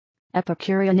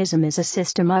Epicureanism is a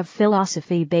system of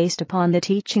philosophy based upon the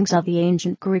teachings of the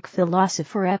ancient Greek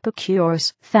philosopher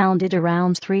Epicurus, founded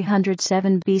around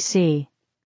 307 BC.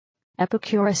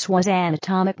 Epicurus was an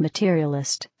atomic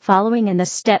materialist, following in the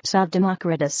steps of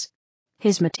Democritus.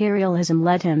 His materialism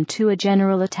led him to a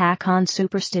general attack on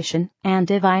superstition and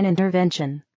divine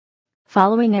intervention.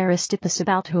 Following Aristippus,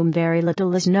 about whom very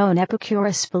little is known,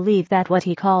 Epicurus believed that what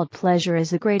he called pleasure is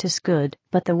the greatest good,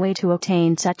 but the way to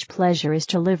obtain such pleasure is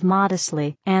to live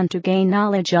modestly and to gain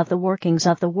knowledge of the workings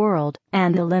of the world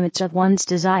and the limits of one's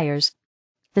desires.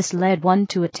 This led one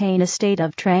to attain a state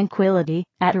of tranquility,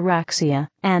 ataraxia,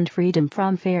 and freedom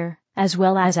from fear, as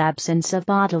well as absence of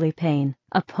bodily pain,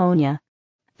 aponia.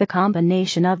 The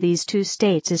combination of these two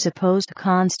states is supposed to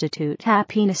constitute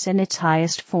happiness in its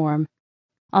highest form.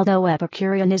 Although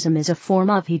Epicureanism is a form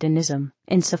of hedonism,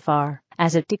 insofar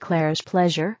as it declares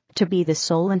pleasure to be the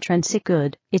sole intrinsic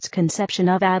good, its conception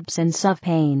of absence of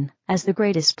pain as the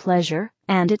greatest pleasure,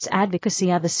 and its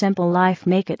advocacy of a simple life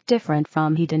make it different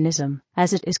from hedonism,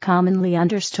 as it is commonly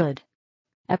understood.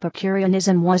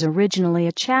 Epicureanism was originally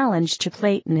a challenge to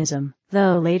Platonism,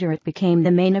 though later it became the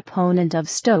main opponent of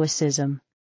Stoicism.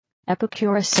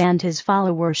 Epicurus and his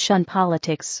followers shunned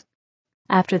politics.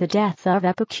 After the death of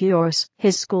Epicurus,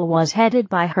 his school was headed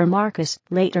by Hermarchus.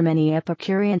 Later many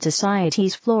Epicurean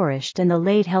societies flourished in the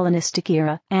late Hellenistic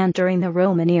era and during the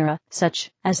Roman era,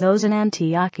 such as those in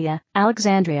Antiochia,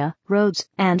 Alexandria, Rhodes,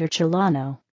 and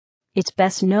Ercolano. Its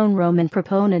best-known Roman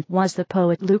proponent was the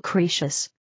poet Lucretius.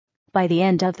 By the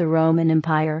end of the Roman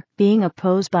Empire, being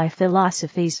opposed by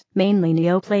philosophies, mainly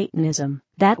Neo-Platonism,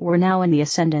 that were now in the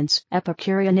ascendance,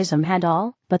 Epicureanism had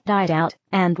all but died out,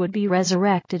 and would be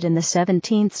resurrected in the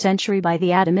 17th century by the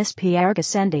atomist Pierre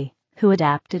Gassendi, who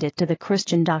adapted it to the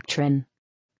Christian doctrine.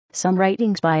 Some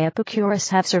writings by Epicurus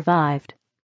have survived.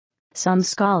 Some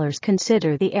scholars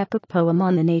consider the epic poem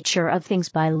on the nature of things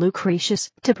by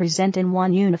Lucretius to present in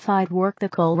one unified work the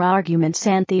core arguments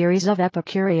and theories of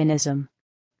Epicureanism.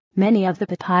 Many of the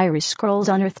papyrus scrolls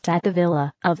unearthed at the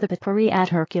villa of the Papyri at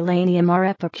Herculaneum are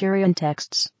Epicurean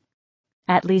texts.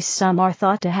 At least some are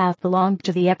thought to have belonged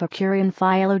to the Epicurean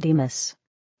Philodemus.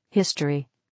 History.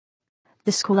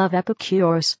 The school of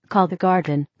Epicurus, called the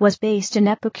Garden, was based in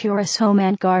Epicurus' home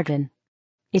and garden.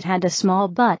 It had a small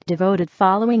but devoted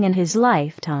following in his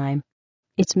lifetime.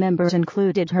 Its members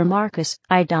included Hermarchus,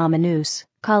 Idomeneus,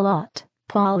 Calotte,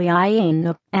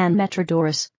 Polyionus, and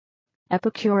Metrodorus.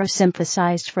 Epicurus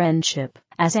emphasized friendship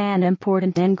as an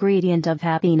important ingredient of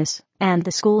happiness, and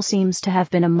the school seems to have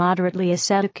been a moderately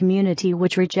ascetic community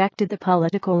which rejected the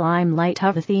political limelight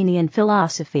of Athenian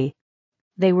philosophy.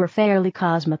 They were fairly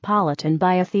cosmopolitan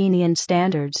by Athenian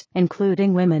standards,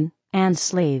 including women and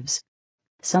slaves.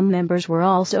 Some members were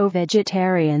also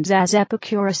vegetarians, as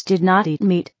Epicurus did not eat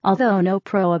meat, although no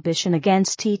prohibition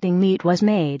against eating meat was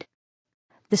made.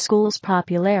 The school's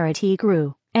popularity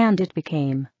grew, and it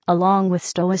became, along with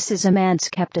Stoicism and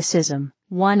skepticism,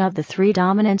 one of the three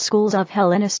dominant schools of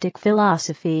Hellenistic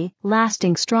philosophy,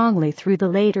 lasting strongly through the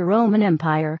later Roman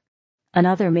Empire.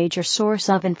 Another major source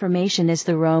of information is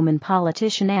the Roman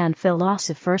politician and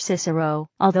philosopher Cicero,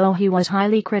 although he was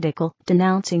highly critical,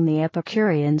 denouncing the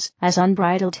Epicureans as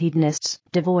unbridled hedonists,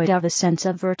 devoid of a sense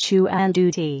of virtue and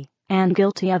duty, and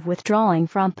guilty of withdrawing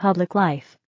from public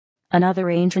life. Another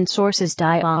ancient source is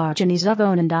Diogenes of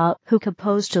Onunda, who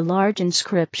composed a large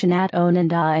inscription at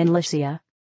Onunda in Lycia.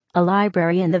 A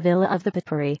library in the villa of the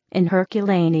Papyri, in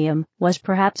Herculaneum, was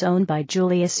perhaps owned by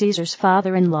Julius Caesar's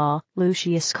father-in-law,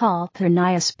 Lucius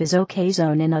Calpurnius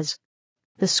Piso.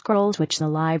 The scrolls which the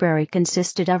library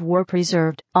consisted of were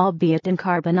preserved, albeit in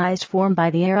carbonized form,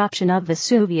 by the eruption of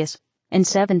Vesuvius, in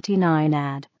 79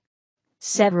 AD.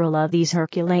 Several of these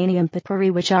Herculaneum papyri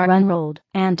which are unrolled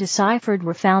and deciphered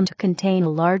were found to contain a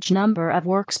large number of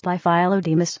works by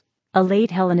Philodemus, a late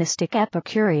Hellenistic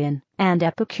Epicurean, and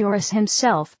Epicurus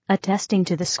himself, attesting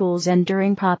to the school's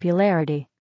enduring popularity.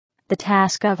 The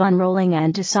task of unrolling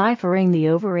and deciphering the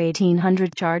over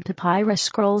 1,800 charred papyrus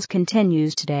scrolls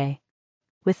continues today.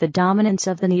 With the dominance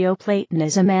of the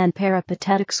Neo-Platonism and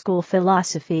peripatetic school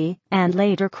philosophy, and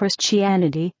later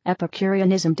Christianity,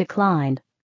 Epicureanism declined.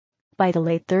 By the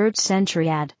late 3rd century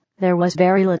AD, there was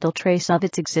very little trace of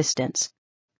its existence.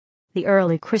 The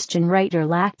early Christian writer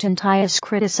Lactantius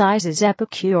criticizes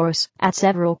Epicurus at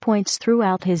several points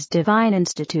throughout his Divine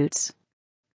Institutes.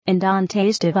 In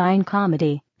Dante's Divine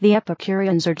Comedy, the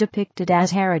Epicureans are depicted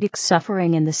as heretics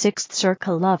suffering in the 6th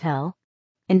circle of hell.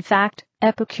 In fact,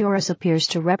 Epicurus appears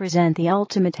to represent the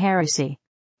ultimate heresy.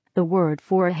 The word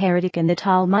for a heretic in the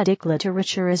Talmudic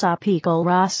literature is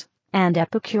Epikuros, and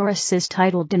Epicurus is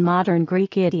titled in modern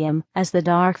Greek idiom as the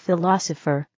dark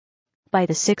philosopher. By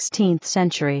the 16th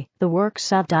century, the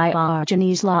works of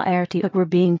Diogenes Laertius were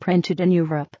being printed in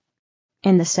Europe.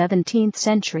 In the 17th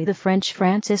century, the French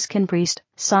Franciscan priest,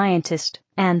 scientist,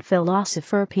 and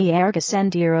philosopher Pierre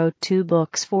Gassendi wrote 2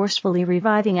 books forcefully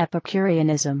reviving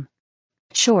Epicureanism.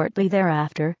 Shortly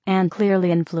thereafter, and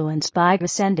clearly influenced by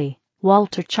Gassendi,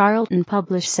 Walter Charlton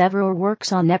published several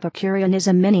works on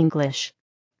Epicureanism in English.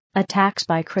 Attacks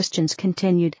by Christians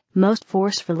continued, most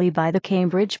forcefully by the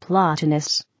Cambridge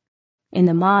Platonists. In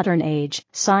the modern age,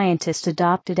 scientists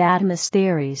adopted atomist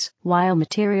theories, while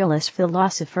materialist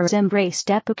philosophers embraced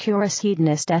Epicurus'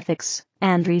 hedonist ethics,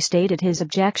 and restated his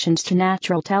objections to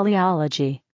natural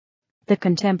teleology. The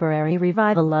contemporary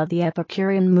revival of the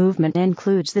Epicurean movement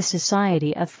includes the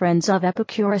Society of Friends of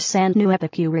Epicurus and New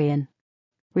Epicurean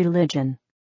religion.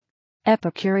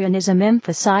 Epicureanism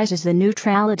emphasizes the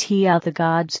neutrality of the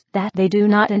gods, that they do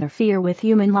not interfere with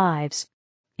human lives.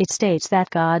 It states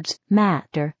that gods,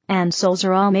 matter, and souls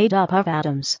are all made up of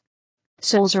atoms.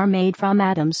 Souls are made from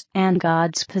atoms, and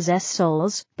gods possess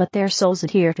souls, but their souls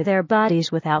adhere to their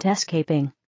bodies without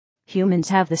escaping. Humans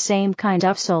have the same kind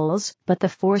of souls, but the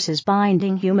forces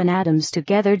binding human atoms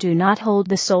together do not hold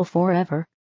the soul forever.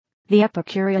 The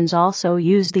Epicureans also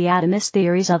used the atomist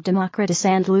theories of Democritus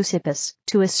and Leucippus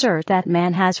to assert that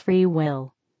man has free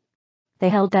will. They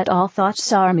held that all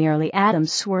thoughts are merely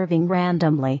atoms swerving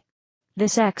randomly.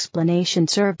 This explanation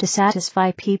served to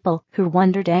satisfy people who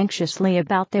wondered anxiously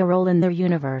about their role in the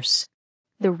universe.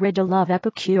 The riddle of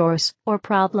Epicurus, or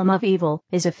problem of evil,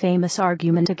 is a famous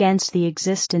argument against the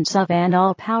existence of an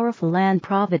all-powerful and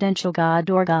providential god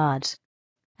or gods.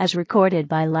 As recorded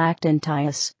by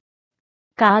Lactantius,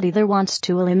 God either wants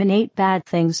to eliminate bad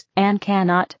things, and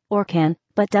cannot, or can,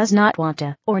 but does not want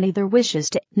to, or neither wishes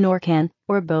to, nor can,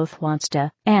 or both wants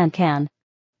to, and can.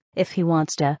 If he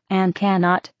wants to, and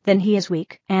cannot, then he is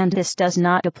weak, and this does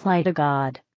not apply to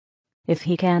God. If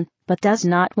he can, but does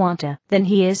not want to, then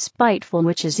he is spiteful,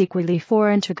 which is equally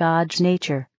foreign to God's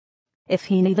nature. If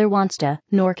he neither wants to,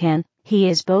 nor can, he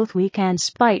is both weak and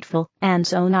spiteful, and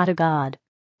so not a god.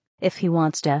 If he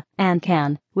wants to, and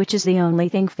can, which is the only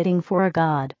thing fitting for a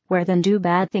god, where then do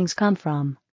bad things come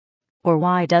from? Or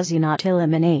why does he not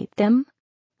eliminate them?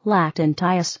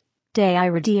 Lactantius, De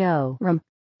Iridiorum.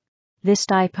 This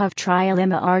type of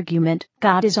trilemma argument,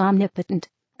 God is omnipotent,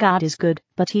 God is good,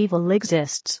 but evil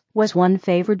exists, was one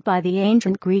favored by the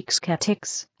ancient Greek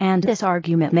skeptics, and this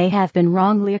argument may have been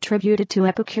wrongly attributed to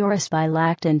Epicurus by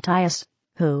Lactantius,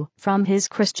 who, from his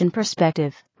Christian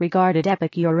perspective, regarded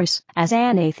Epicurus as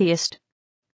an atheist.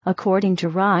 According to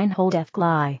Reinhold F.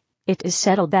 Gley, it is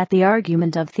settled that the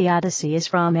argument of theodicy is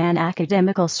from an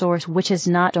academical source which is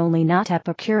not only not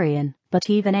Epicurean, but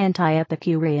even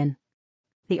anti-Epicurean.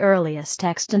 The earliest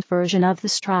extant version of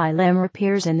this trilemma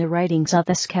appears in the writings of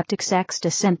the skeptic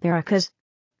Sextus Empiricus.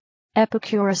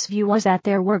 Epicurus' view was that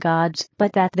there were gods,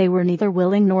 but that they were neither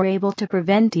willing nor able to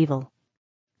prevent evil.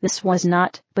 This was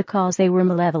not because they were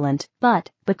malevolent,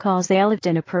 but because they lived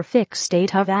in a perfect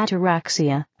state of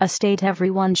ataraxia, a state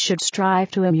everyone should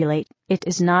strive to emulate. It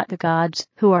is not the gods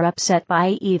who are upset by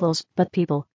evils, but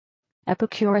people.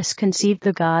 Epicurus conceived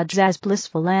the gods as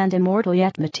blissful and immortal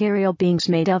yet material beings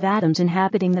made of atoms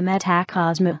inhabiting the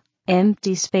metacosma,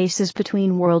 empty spaces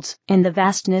between worlds, in the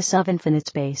vastness of infinite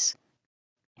space.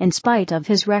 In spite of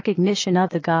his recognition of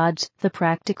the gods, the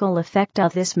practical effect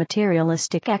of this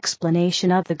materialistic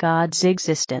explanation of the gods'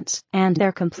 existence and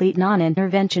their complete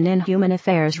non-intervention in human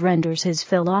affairs renders his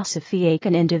philosophy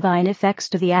akin in divine effects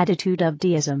to the attitude of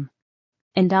deism.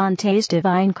 In Dante's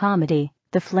Divine Comedy,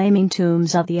 the flaming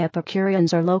tombs of the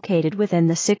Epicureans are located within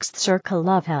the sixth circle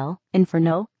of hell,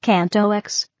 Inferno, Canto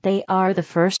X. They are the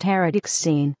first heretics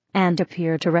seen, and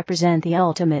appear to represent the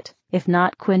ultimate, if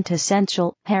not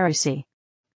quintessential, heresy.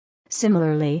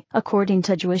 Similarly, according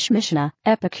to Jewish Mishnah,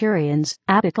 Epicureans,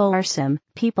 Epicursim,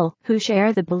 people who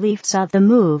share the beliefs of the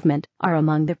movement, are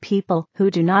among the people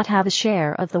who do not have a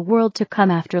share of the world to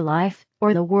come after life,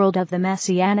 or the world of the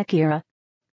Messianic era.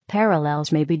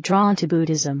 Parallels may be drawn to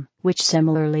Buddhism, which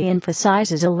similarly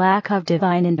emphasizes a lack of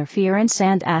divine interference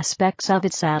and aspects of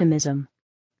its atomism.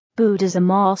 Buddhism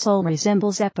also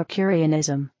resembles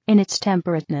Epicureanism in its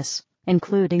temperateness,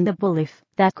 including the belief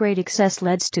that great excess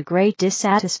leads to great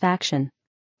dissatisfaction.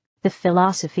 The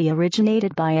philosophy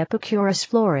originated by Epicurus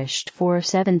flourished for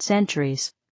 7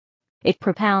 centuries. It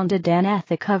propounded an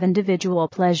ethic of individual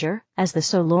pleasure as the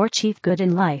sole or chief good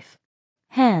in life.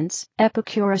 Hence,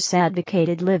 Epicurus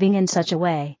advocated living in such a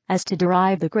way as to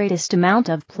derive the greatest amount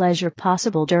of pleasure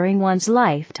possible during one's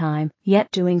lifetime,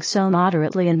 yet doing so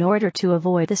moderately in order to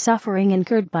avoid the suffering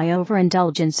incurred by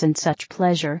overindulgence in such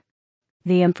pleasure.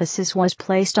 The emphasis was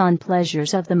placed on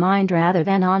pleasures of the mind rather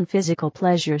than on physical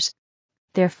pleasures.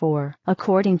 Therefore,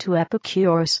 according to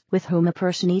Epicurus, with whom a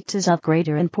person eats is of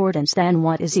greater importance than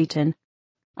what is eaten.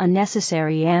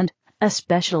 Unnecessary and,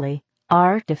 especially,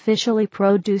 artificially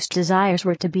produced desires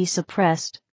were to be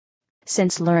suppressed.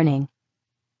 Since learning,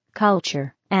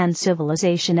 culture, and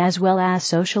civilization as well as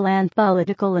social and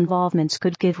political involvements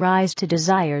could give rise to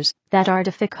desires that are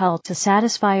difficult to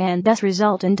satisfy and thus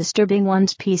result in disturbing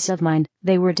one's peace of mind,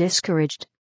 they were discouraged.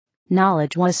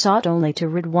 Knowledge was sought only to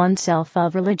rid oneself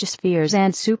of religious fears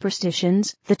and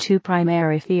superstitions, the two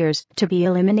primary fears to be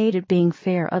eliminated being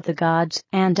fear of the gods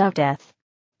and of death.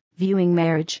 Viewing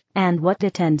marriage, and what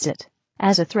attends it,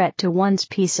 as a threat to one's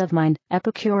peace of mind,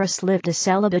 Epicurus lived a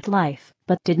celibate life,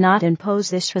 but did not impose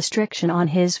this restriction on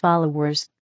his followers.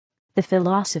 The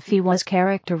philosophy was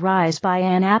characterized by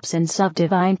an absence of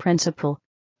divine principle.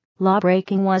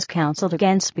 Law-breaking was counseled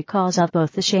against because of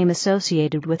both the shame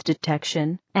associated with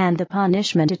detection and the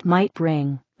punishment it might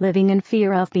bring. Living in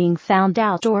fear of being found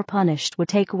out or punished would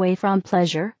take away from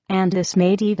pleasure, and this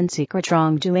made even secret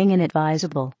wrongdoing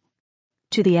inadvisable.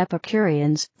 To the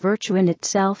Epicureans, virtue in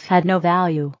itself had no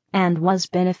value, and was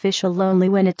beneficial only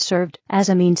when it served as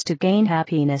a means to gain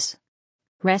happiness.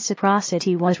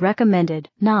 Reciprocity was recommended,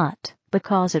 not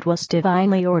because it was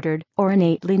divinely ordered or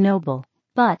innately noble,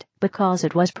 but because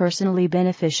it was personally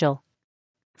beneficial.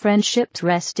 Friendships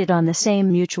rested on the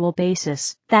same mutual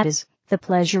basis, that is, the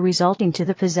pleasure resulting to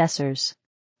the possessors.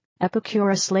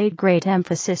 Epicurus laid great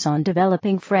emphasis on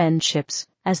developing friendships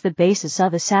as the basis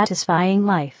of a satisfying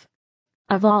life.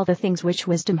 Of all the things which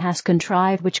wisdom has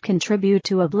contrived which contribute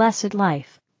to a blessed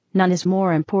life, none is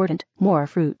more important, more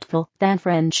fruitful, than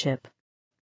friendship.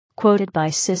 Quoted by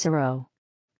Cicero.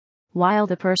 While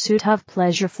the pursuit of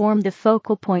pleasure formed the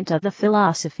focal point of the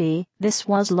philosophy, this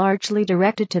was largely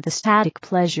directed to the static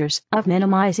pleasures of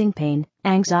minimizing pain,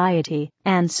 anxiety,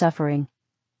 and suffering.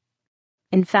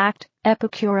 In fact,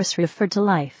 Epicurus referred to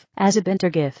life as a bitter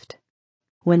gift.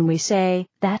 When we say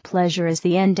that pleasure is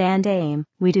the end and aim,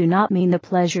 we do not mean the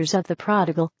pleasures of the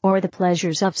prodigal or the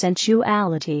pleasures of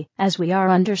sensuality, as we are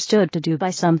understood to do by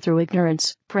some through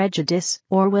ignorance, prejudice,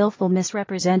 or willful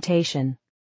misrepresentation.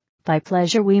 By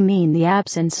pleasure we mean the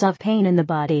absence of pain in the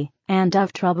body, and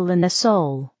of trouble in the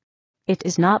soul. It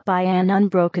is not by an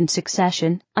unbroken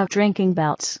succession of drinking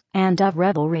bouts and of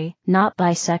revelry, not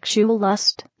by sexual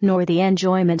lust, nor the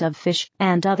enjoyment of fish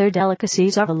and other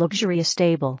delicacies of a luxurious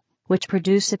table, which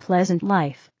produce a pleasant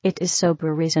life. It is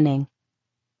sober reasoning,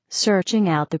 searching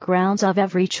out the grounds of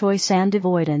every choice and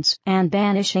avoidance, and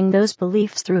banishing those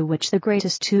beliefs through which the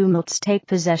greatest tumults take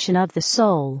possession of the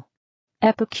soul.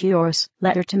 Epicurus,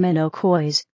 Letter to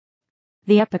Menocois.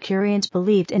 The Epicureans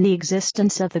believed in the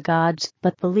existence of the gods,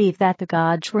 but believed that the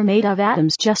gods were made of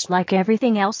atoms just like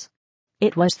everything else.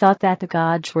 It was thought that the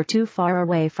gods were too far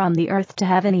away from the earth to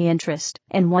have any interest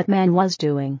in what man was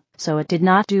doing, so it did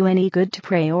not do any good to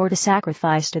pray or to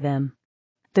sacrifice to them.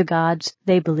 The gods,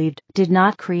 they believed, did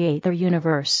not create their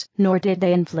universe, nor did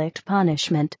they inflict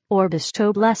punishment or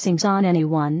bestow blessings on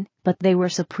anyone, but they were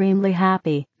supremely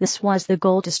happy. This was the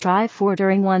goal to strive for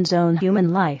during one's own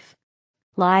human life.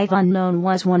 Life unknown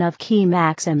was one of key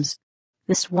maxims.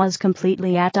 This was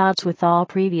completely at odds with all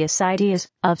previous ideas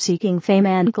of seeking fame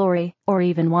and glory, or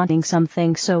even wanting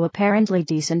something so apparently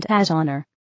decent as honor.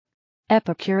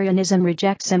 Epicureanism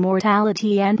rejects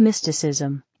immortality and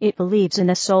mysticism. It believes in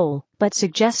the soul, but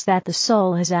suggests that the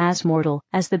soul is as mortal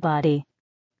as the body.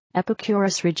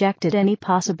 Epicurus rejected any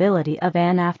possibility of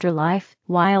an afterlife,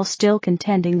 while still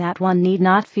contending that one need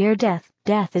not fear death.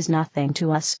 Death is nothing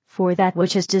to us, for that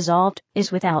which is dissolved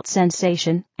is without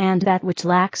sensation, and that which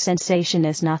lacks sensation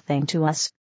is nothing to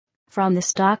us. From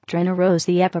this doctrine arose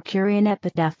the Epicurean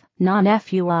epitaph, non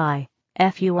fui,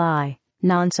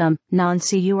 non sum, non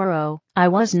curo, I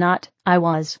was not, I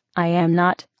was, I am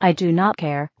not, I do not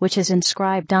care, which is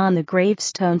inscribed on the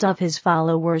gravestones of his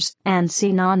followers, and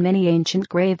seen on many ancient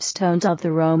gravestones of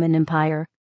the Roman Empire.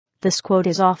 This quote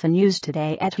is often used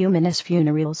today at humanist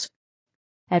funerals.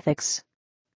 Ethics.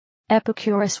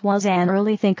 Epicurus was an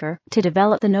early thinker to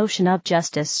develop the notion of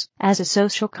justice as a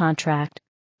social contract.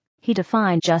 He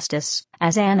defined justice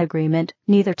as an agreement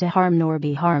neither to harm nor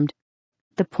be harmed.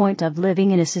 The point of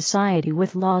living in a society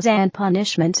with laws and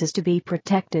punishments is to be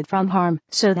protected from harm,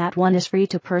 so that one is free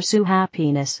to pursue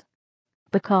happiness.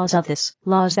 Because of this,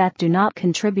 laws that do not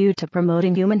contribute to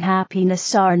promoting human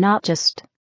happiness are not just.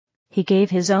 He gave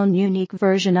his own unique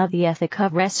version of the ethic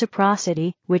of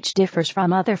reciprocity, which differs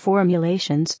from other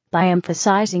formulations, by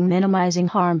emphasizing minimizing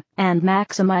harm and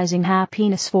maximizing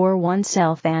happiness for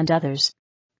oneself and others.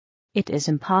 It is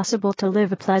impossible to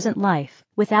live a pleasant life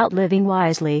without living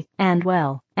wisely and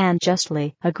well and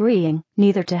justly, agreeing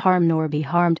neither to harm nor be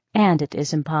harmed, and it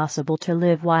is impossible to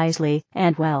live wisely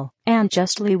and well and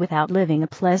justly without living a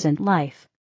pleasant life.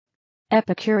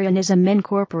 Epicureanism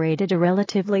incorporated a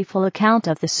relatively full account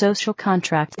of the social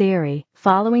contract theory,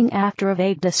 following after a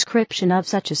vague description of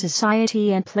such a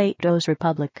society and Plato's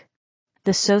Republic.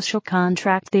 The social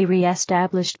contract theory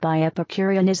established by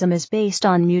Epicureanism is based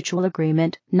on mutual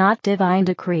agreement, not divine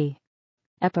decree.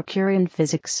 Epicurean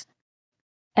physics.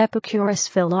 Epicurus'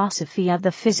 philosophy of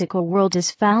the physical world is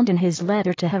found in his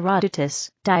letter to Herodotus,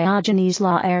 Diogenes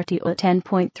Laertius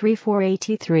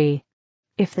 10.3483.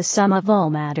 If the sum of all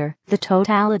matter, the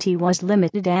totality, was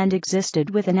limited and existed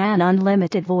within an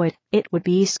unlimited void, it would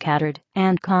be scattered,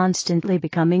 and constantly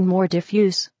becoming more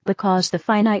diffuse, because the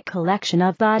finite collection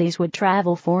of bodies would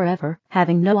travel forever,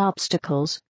 having no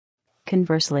obstacles.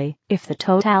 Conversely, if the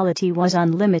totality was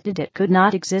unlimited, it could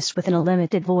not exist within a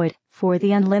limited void, for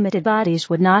the unlimited bodies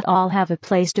would not all have a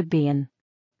place to be in.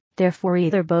 Therefore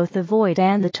either both the void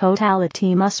and the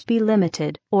totality must be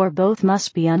limited, or both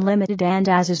must be unlimited, and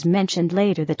as is mentioned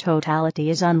later, the totality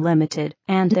is unlimited,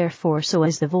 and therefore so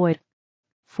is the void.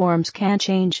 Forms can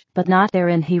change, but not their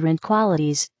inherent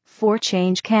qualities, for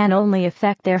change can only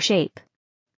affect their shape.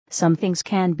 Some things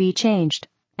can be changed,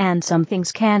 and some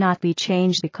things cannot be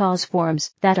changed, because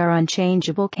forms that are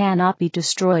unchangeable cannot be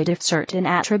destroyed if certain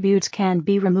attributes can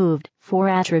be removed, for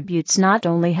attributes not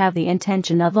only have the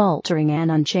intention of altering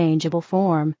an unchangeable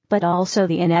form, but also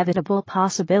the inevitable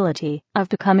possibility of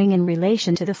becoming, in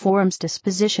relation to the form's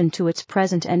disposition to its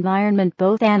present environment,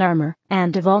 both an armor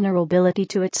and a vulnerability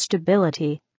to its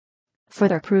stability.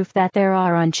 Further proof that there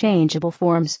are unchangeable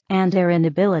forms, and their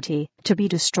inability to be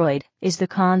destroyed, is the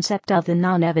concept of the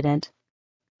non-evident.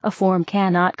 A form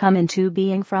cannot come into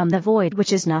being from the void,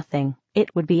 which is nothing.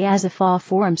 It would be as if all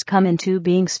forms come into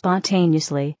being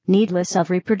spontaneously, needless of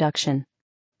reproduction.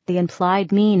 The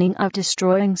implied meaning of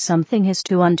destroying something is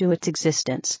to undo its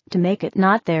existence, to make it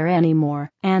not there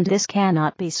anymore, and this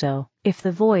cannot be so if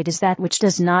the void is that which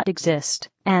does not exist,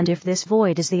 and if this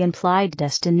void is the implied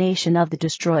destination of the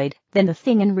destroyed, then the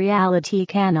thing in reality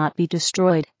cannot be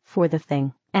destroyed, for the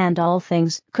thing and all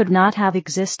things could not have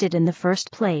existed in the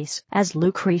first place, as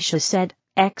Lucretius said,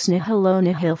 ex nihilo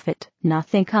nihil fit,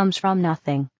 nothing comes from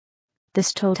nothing.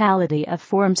 This totality of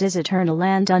forms is eternal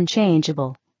and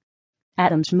unchangeable.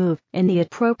 Atoms move in the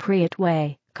appropriate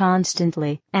way,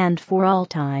 constantly, and for all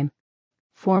time.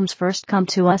 Forms first come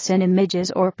to us in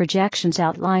images or projections,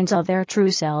 outlines of their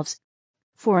true selves.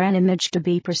 For an image to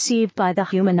be perceived by the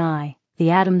human eye, the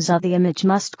atoms of the image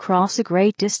must cross a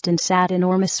great distance at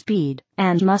enormous speed,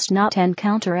 and must not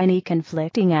encounter any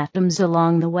conflicting atoms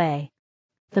along the way.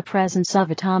 The presence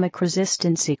of atomic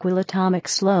resistance equals atomic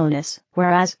slowness,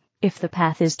 whereas, if the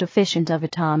path is deficient of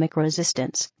atomic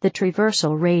resistance, the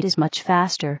traversal rate is much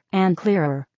faster and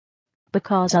clearer.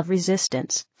 Because of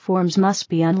resistance, forms must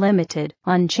be unlimited,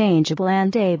 unchangeable,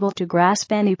 and able to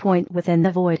grasp any point within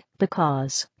the void,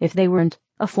 because, if they weren't,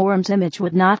 a form's image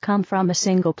would not come from a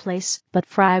single place, but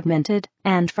fragmented,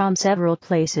 and from several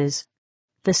places.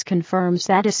 This confirms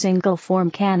that a single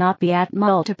form cannot be at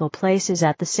multiple places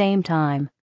at the same time.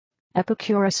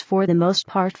 Epicurus for the most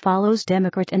part follows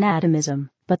Democritus in atomism,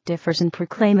 but differs in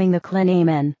proclaiming the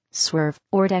klenamen, swerve,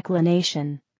 or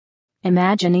declination.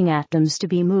 Imagining atoms to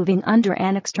be moving under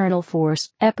an external force,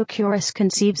 Epicurus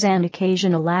conceives an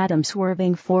occasional atom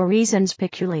swerving for reasons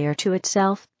peculiar to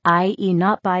itself, i.e.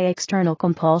 not by external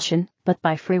compulsion, but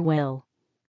by free will.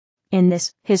 In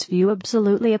this, his view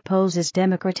absolutely opposes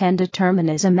Democritian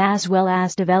determinism as well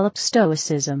as develops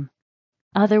Stoicism.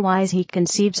 Otherwise he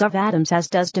conceives of atoms as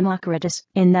does Democritus,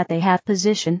 in that they have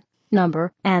position,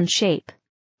 number, and shape.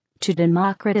 To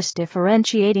Democritus'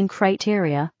 differentiating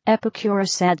criteria,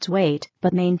 Epicurus adds weight,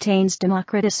 but maintains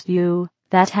Democritus' view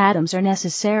that atoms are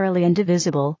necessarily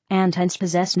indivisible, and hence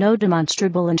possess no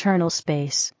demonstrable internal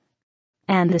space.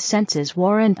 And the senses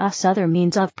warrant us other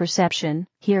means of perception,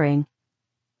 hearing,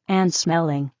 and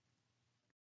smelling.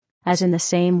 As in the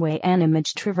same way an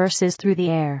image traverses through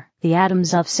the air, the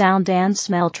atoms of sound and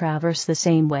smell traverse the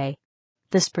same way.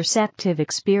 This perceptive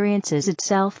experience is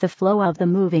itself the flow of the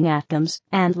moving atoms,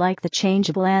 and like the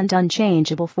changeable and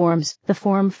unchangeable forms, the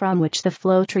form from which the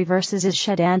flow traverses is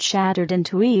shed and shattered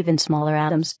into even smaller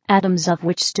atoms, atoms of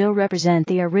which still represent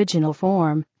the original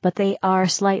form, but they are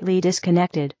slightly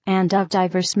disconnected, and of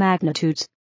diverse magnitudes.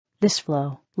 This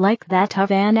flow, like that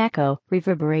of an echo,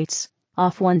 reverberates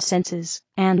off one's senses,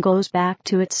 and goes back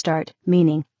to its start,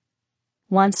 meaning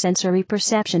one's sensory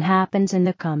perception happens in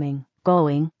the coming,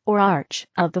 going, or arch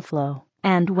of the flow,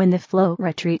 and when the flow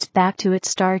retreats back to its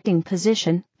starting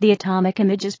position, the atomic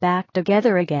image is back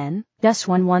together again. Thus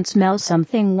when one smells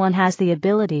something, one has the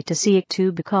ability to see it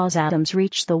too, because atoms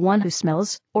reach the one who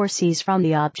smells, or sees from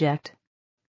the object.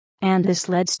 And this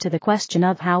leads to the question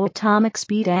of how atomic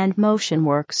speed and motion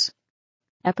works.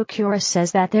 Epicurus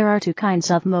says that there are two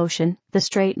kinds of motion, the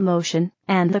straight motion,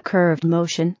 and the curved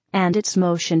motion, and its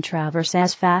motion traverses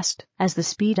as fast as the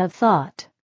speed of thought.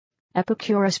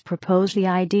 Epicurus proposed the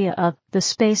idea of the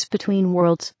space between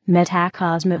worlds,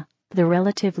 metacosma, the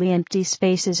relatively empty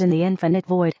spaces in the infinite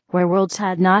void, where worlds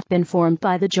had not been formed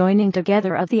by the joining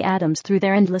together of the atoms through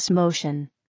their endless motion.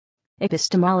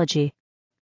 Epistemology.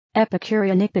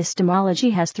 Epicurean epistemology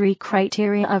has three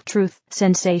criteria of truth: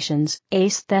 sensations,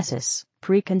 aesthesis,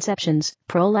 preconceptions,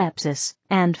 prolapsus,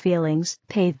 and feelings,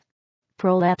 path.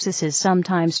 Prolapsus is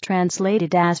sometimes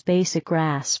translated as basic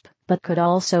grasp, but could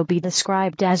also be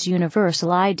described as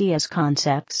universal ideas,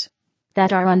 concepts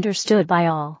that are understood by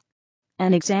all.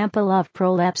 An example of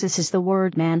prolapsus is the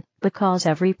word man, because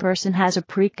every person has a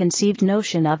preconceived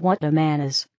notion of what a man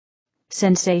is.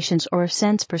 Sensations or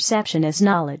sense perception is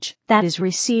knowledge that is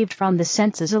received from the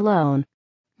senses alone.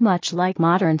 Much like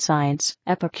modern science,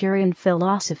 Epicurean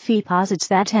philosophy posits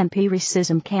that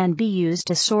empiricism can be used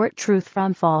to sort truth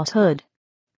from falsehood.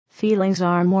 Feelings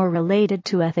are more related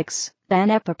to ethics than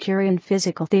Epicurean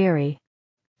physical theory.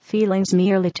 Feelings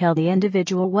merely tell the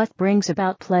individual what brings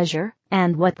about pleasure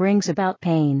and what brings about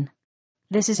pain.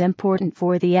 This is important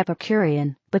for the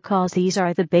Epicurean, because these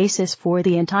are the basis for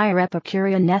the entire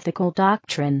Epicurean ethical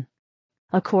doctrine.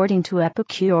 According to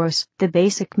Epicurus, the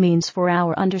basic means for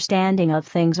our understanding of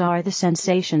things are the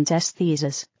sensations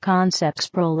aesthesis, concepts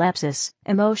prolapsus,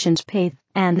 emotions path,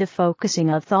 and the focusing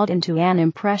of thought into an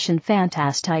impression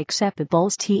fantastikes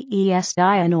epibols tes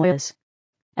dianoias.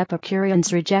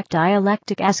 Epicureans reject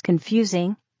dialectic as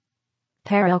confusing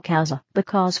paralcausa,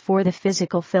 because for the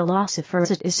physical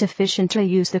philosophers it is sufficient to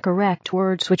use the correct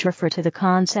words which refer to the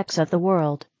concepts of the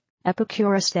world.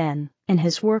 Epicurus then, in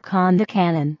his work on the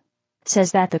canon,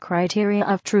 says that the criteria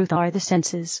of truth are the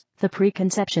senses, the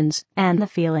preconceptions, and the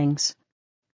feelings.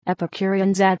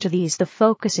 Epicureans add to these the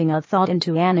focusing of thought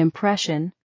into an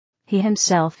impression. He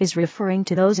himself is referring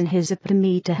to those in his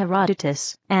epitome to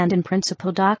Herodotus, and in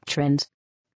principal doctrines.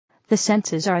 The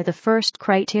senses are the first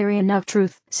criterion of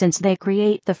truth, since they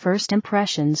create the first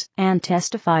impressions and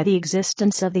testify the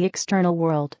existence of the external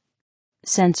world.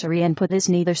 Sensory input is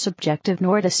neither subjective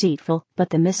nor deceitful, but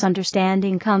the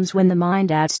misunderstanding comes when the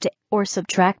mind adds to or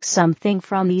subtracts something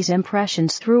from these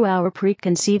impressions through our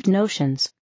preconceived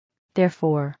notions.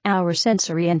 Therefore, our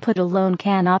sensory input alone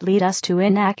cannot lead us to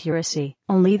inaccuracy.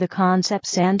 Only the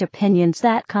concepts and opinions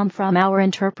that come from our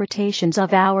interpretations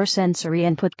of our sensory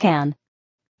input can.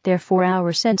 Therefore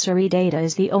our sensory data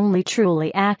is the only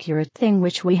truly accurate thing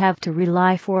which we have to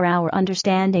rely for our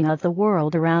understanding of the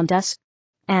world around us.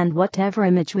 And whatever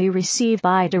image we receive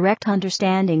by direct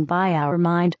understanding by our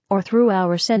mind, or through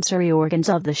our sensory organs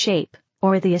of the shape,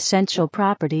 or the essential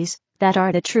properties, that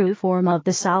are the true form of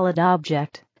the solid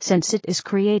object, since it is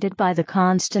created by the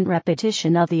constant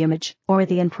repetition of the image, or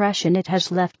the impression it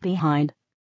has left behind.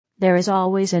 There is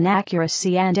always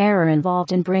inaccuracy and error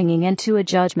involved in bringing into a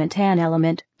judgment an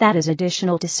element that is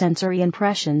additional to sensory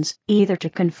impressions, either to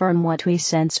confirm what we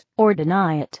sense, or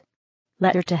deny it.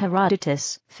 Letter to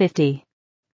Herodotus, 50.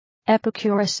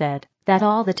 Epicurus said that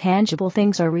all the tangible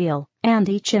things are real, and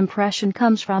each impression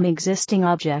comes from existing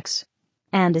objects,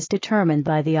 and is determined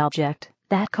by the object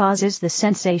that causes the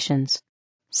sensations.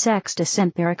 Sextus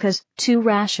Empiricus, 2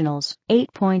 Rationals,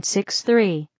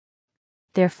 8.63.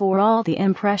 Therefore all the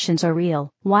impressions are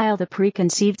real, while the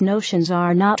preconceived notions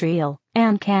are not real,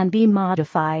 and can be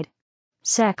modified.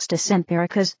 Sextus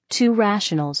Empiricus, 2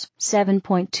 Rationals,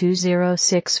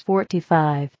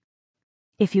 7.20645.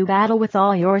 If you battle with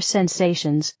all your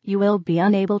sensations, you will be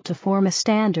unable to form a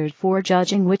standard for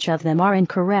judging which of them are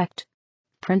incorrect.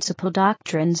 Principal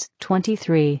Doctrines,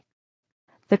 23.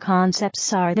 The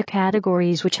concepts are the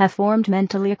categories which have formed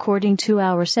mentally according to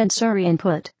our sensory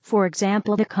input, for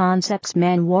example the concepts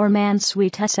man, war, man,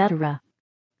 sweet, etc.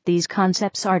 These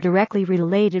concepts are directly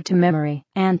related to memory,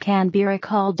 and can be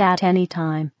recalled at any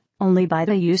time, only by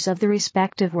the use of the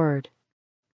respective word.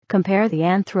 Compare the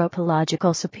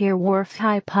anthropological Sapir-Whorf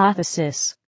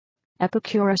hypothesis.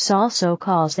 Epicurus also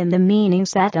calls them the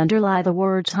meanings that underlie the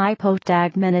words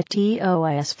hypotagmenetios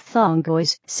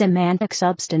phthongois, semantic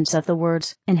substance of the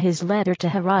words, in his letter to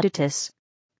Herodotus.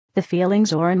 The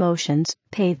feelings or emotions,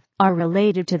 path, are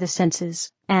related to the senses,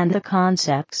 and the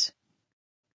concepts.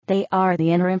 They are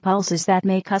the inner impulses that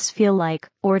make us feel like,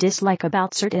 or dislike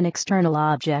about certain external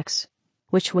objects,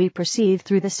 which we perceive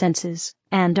through the senses,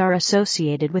 and are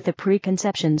associated with the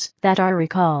preconceptions that are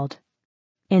recalled.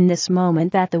 In this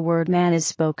moment that the word man is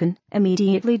spoken,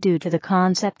 immediately due to the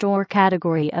concept or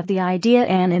category of the idea,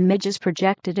 an image is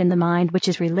projected in the mind which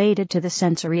is related to the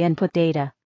sensory input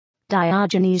data.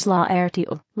 Diogenes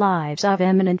Laertius, Lives of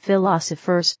Eminent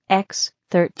Philosophers, X.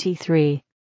 33.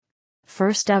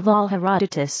 First of all,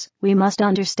 Herodotus, we must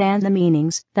understand the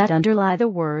meanings that underlie the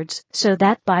words, so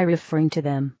that by referring to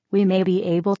them, we may be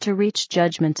able to reach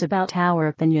judgments about our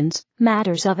opinions,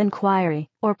 matters of inquiry,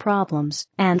 or problems,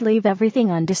 and leave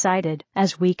everything undecided,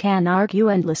 as we can argue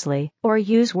endlessly, or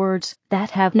use words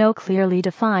that have no clearly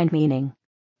defined meaning.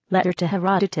 Letter to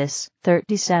Herodotus,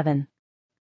 37.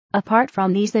 Apart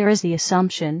from these there is the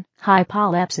assumption,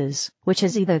 hypolepsis, which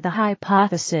is either the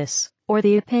hypothesis, or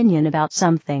the opinion about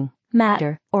something,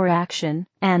 matter, or action,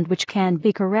 and which can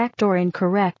be correct or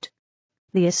incorrect.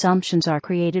 The assumptions are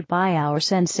created by our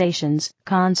sensations,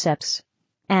 concepts,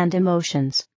 and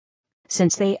emotions.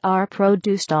 Since they are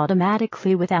produced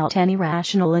automatically without any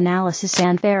rational analysis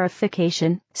and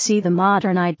verification, see the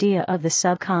modern idea of the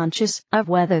subconscious, of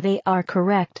whether they are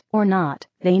correct or not,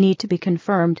 they need to be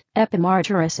confirmed,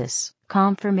 epimartyresis,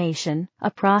 confirmation,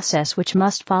 a process which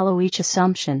must follow each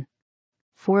assumption.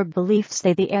 For beliefs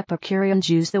the Epicureans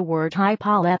use the word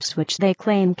hypoleps, which they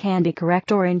claim can be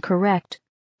correct or incorrect.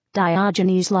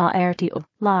 Diogenes Laertius,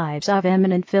 Lives of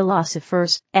Eminent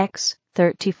Philosophers, X.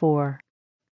 34.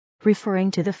 Referring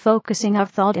to the focusing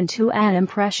of thought into an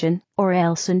impression, or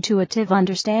else intuitive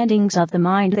understandings of the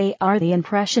mind, they are the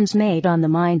impressions made on the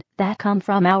mind that come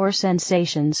from our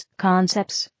sensations,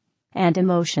 concepts, and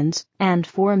emotions, and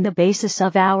form the basis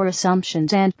of our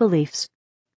assumptions and beliefs.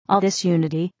 All this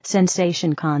unity,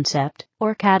 sensation, concept,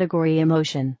 or category,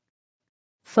 emotion,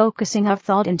 focusing of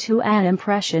thought into an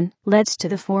impression, leads to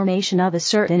the formation of a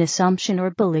certain assumption or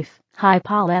belief,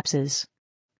 hypolepsis.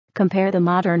 Compare the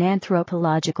modern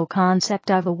anthropological concept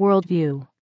of a worldview.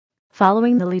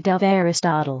 Following the lead of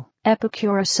Aristotle,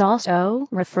 Epicurus also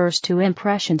refers to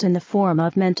impressions in the form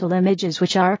of mental images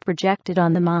which are projected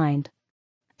on the mind.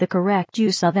 The correct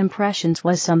use of impressions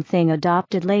was something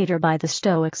adopted later by the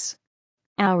Stoics.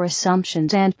 Our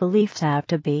assumptions and beliefs have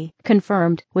to be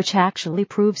confirmed, which actually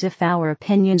proves if our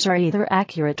opinions are either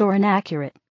accurate or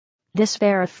inaccurate. This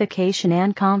verification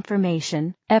and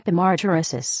confirmation,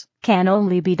 epimartyresis, can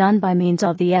only be done by means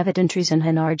of the evident reason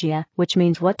Hermarchus, which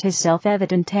means what is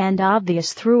self-evident and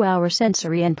obvious through our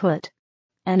sensory input.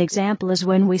 An example is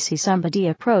when we see somebody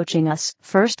approaching us,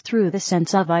 first through the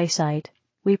sense of eyesight.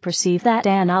 We perceive that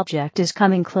an object is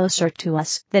coming closer to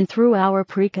us, then through our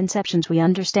preconceptions we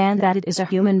understand that it is a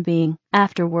human being.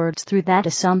 Afterwards, through that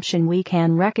assumption we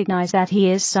can recognize that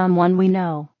he is someone we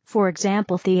know, for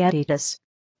example Theaetetus.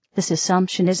 This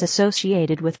assumption is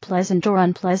associated with pleasant or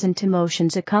unpleasant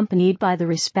emotions accompanied by the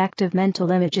respective mental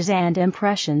images and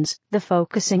impressions, the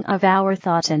focusing of our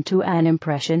thoughts into an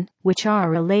impression, which are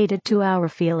related to our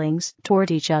feelings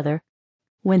toward each other.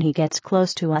 When he gets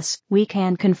close to us, we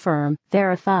can confirm,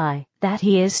 verify, that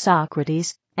he is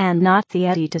Socrates, and not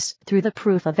Theaetetus, through the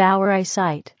proof of our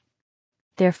eyesight.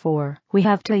 Therefore, we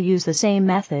have to use the same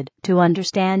method to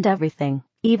understand everything,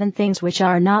 even things which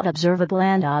are not observable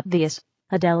and obvious,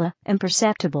 adela,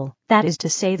 imperceptible, that is to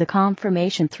say the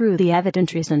confirmation through the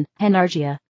evident reason,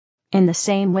 Hermarchus. In the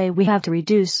same way we have to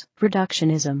reduce,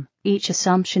 reductionism, each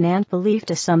assumption and belief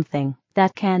to something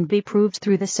that can be proved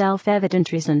through the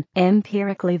self-evident reason,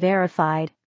 empirically verified.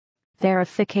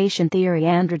 Verification theory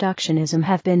and reductionism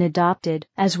have been adopted,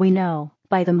 as we know,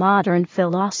 by the modern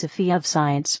philosophy of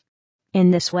science.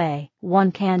 In this way,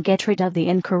 one can get rid of the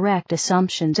incorrect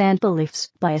assumptions and beliefs,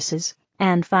 biases,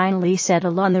 and finally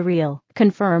settle on the real,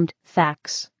 confirmed,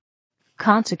 facts.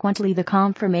 Consequently, the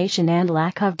confirmation and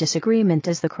lack of disagreement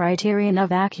is the criterion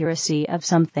of accuracy of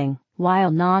something, while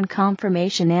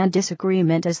non-confirmation and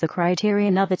disagreement is the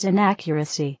criterion of its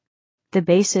inaccuracy. The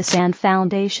basis and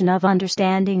foundation of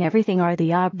understanding everything are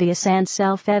the obvious and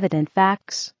self-evident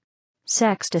facts.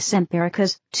 Sextus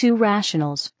Empiricus, 2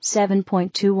 Rationals,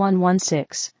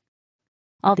 7.2116.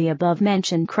 All the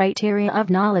above-mentioned criteria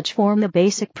of knowledge form the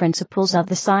basic principles of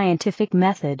the scientific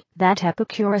method that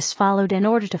Epicurus followed in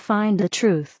order to find the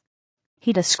truth.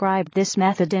 He described this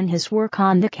method in his work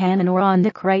on the canon or on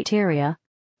the criteria.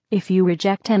 If you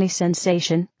reject any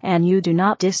sensation, and you do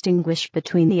not distinguish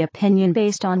between the opinion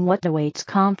based on what awaits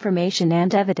confirmation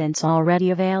and evidence already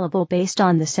available based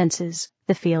on the senses,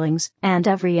 the feelings, and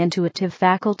every intuitive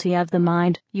faculty of the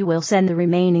mind, you will send the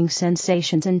remaining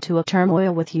sensations into a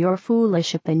turmoil with your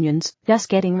foolish opinions, thus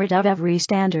getting rid of every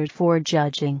standard for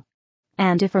judging.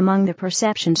 And if among the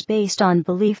perceptions based on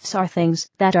beliefs are things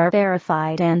that are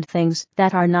verified and things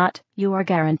that are not, you are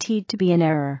guaranteed to be in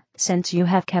error. since you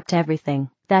have kept everything,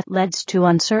 that leads to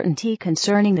uncertainty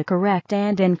concerning the correct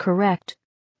and incorrect.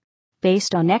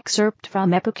 Based on excerpt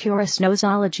from Epicurus'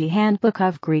 Nosology Handbook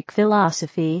of Greek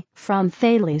Philosophy, from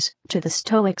Thales to the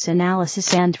Stoics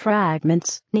Analysis and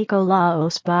Fragments,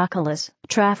 Nikolaos Bakalis,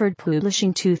 Trafford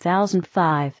Publishing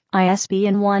 2005,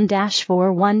 ISBN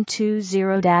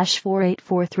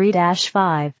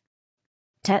 1-4120-4843-5.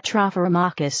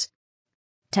 Tetraphromachus.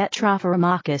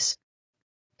 Tetraphromachus.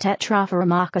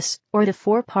 Tetraphromachus, or the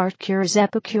Four-Part Cure, is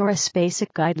Epicurus'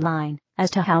 basic guideline as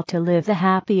to how to live the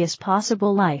happiest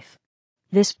possible life.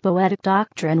 This poetic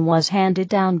doctrine was handed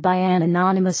down by an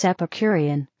anonymous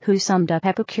Epicurean, who summed up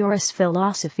Epicurus'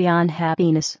 philosophy on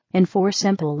happiness in 4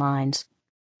 simple lines.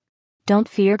 Don't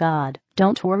fear God,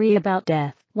 don't worry about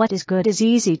death, what is good is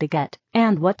easy to get,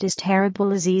 and what is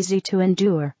terrible is easy to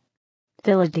endure.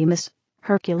 Philodemus,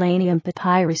 Herculaneum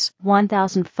Papyrus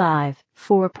 1005,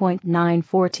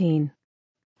 4.914.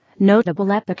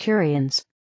 Notable Epicureans.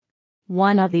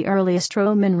 One of the earliest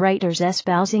Roman writers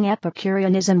espousing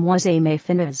Epicureanism was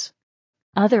Epiphanius.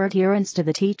 Other adherents to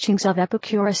the teachings of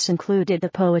Epicurus included the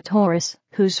poet Horace,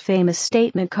 whose famous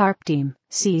statement Carpe diem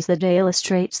seize the day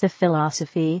illustrates the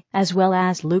philosophy, as well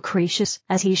as Lucretius,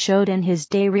 as he showed in his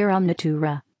De Rerum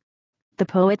Natura. The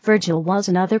poet Virgil was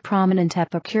another prominent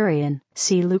Epicurean.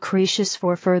 See Lucretius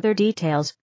for further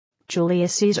details.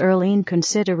 Julius Caesar leaned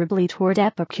considerably toward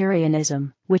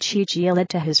Epicureanism, which he yielded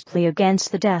to his plea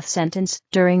against the death sentence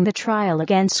during the trial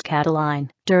against Catiline,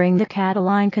 during the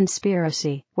Catiline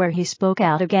conspiracy, where he spoke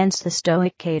out against the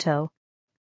Stoic Cato.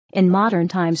 In modern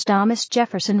times, Thomas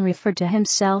Jefferson referred to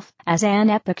himself as an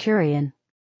Epicurean.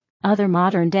 Other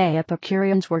modern-day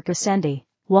Epicureans were Gassendi,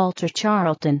 Walter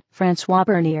Charlton, François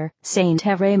Bernier, Saint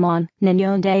Evremond,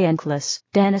 Nignon d'Enclos,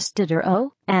 Denis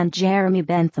Diderot, and Jeremy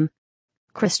Bentham.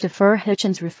 Christopher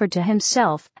Hitchens referred to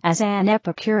himself as an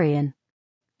Epicurean.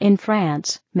 In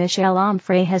France, Michel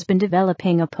Onfray has been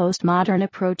developing a postmodern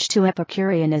approach to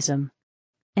Epicureanism.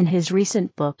 In his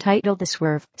recent book titled The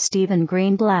Swerve, Stephen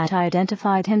Greenblatt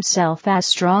identified himself as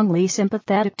strongly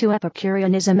sympathetic to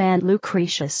Epicureanism and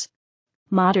Lucretius.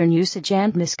 Modern usage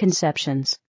and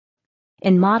misconceptions.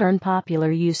 In modern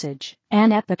popular usage,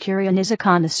 an Epicurean is a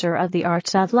connoisseur of the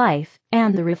arts of life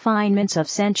and the refinements of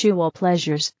sensual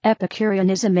pleasures.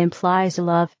 Epicureanism implies a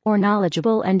love or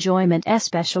knowledgeable enjoyment,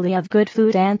 especially of good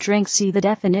food and drink. See the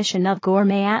definition of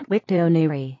gourmet at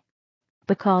Wiktionary.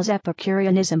 Because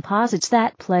Epicureanism posits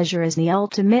that pleasure is the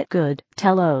ultimate good,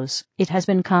 telos, it has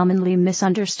been commonly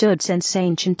misunderstood since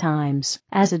ancient times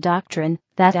as a doctrine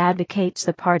that advocates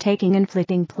the partaking in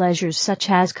fleeting pleasures such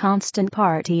as constant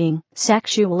partying,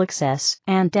 sexual excess,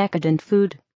 and decadent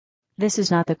food. This is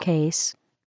not the case.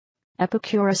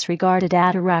 Epicurus regarded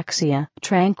ataraxia,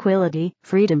 tranquility,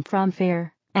 freedom from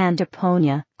fear, and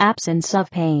aponia, absence of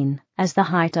pain, as the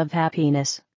height of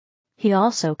happiness. He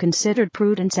also considered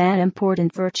prudence an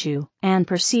important virtue, and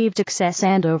perceived excess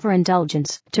and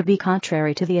overindulgence to be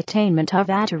contrary to the attainment of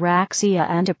ataraxia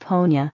and aponia.